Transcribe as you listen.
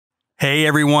Hey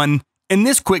everyone, in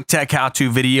this quick tech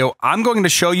how-to video, I'm going to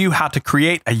show you how to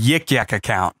create a YikYak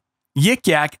account.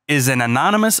 YikYak is an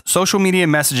anonymous social media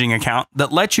messaging account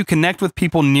that lets you connect with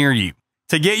people near you.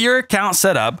 To get your account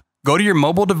set up, go to your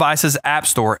mobile device's app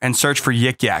store and search for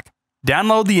YikYak.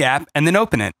 Download the app and then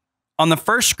open it. On the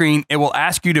first screen, it will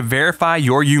ask you to verify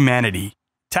your humanity.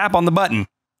 Tap on the button.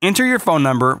 Enter your phone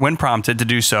number when prompted to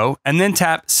do so, and then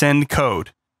tap Send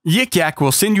Code. YikYak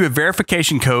will send you a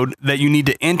verification code that you need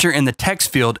to enter in the text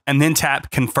field and then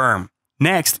tap Confirm.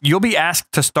 Next, you'll be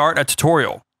asked to start a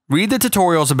tutorial. Read the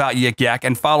tutorials about YikYak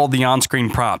and follow the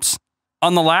on-screen prompts.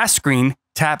 On the last screen,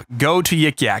 tap Go to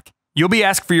YikYak. You'll be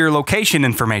asked for your location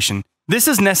information. This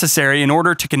is necessary in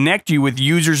order to connect you with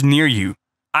users near you.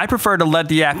 I prefer to let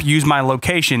the app use my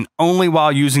location only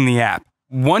while using the app.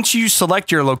 Once you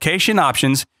select your location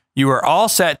options, you are all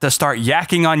set to start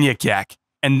yakking on YikYak.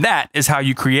 And that is how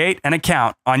you create an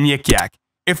account on YikYak.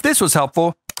 If this was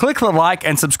helpful, click the like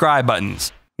and subscribe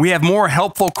buttons. We have more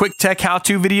helpful quick tech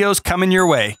how-to videos coming your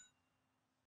way.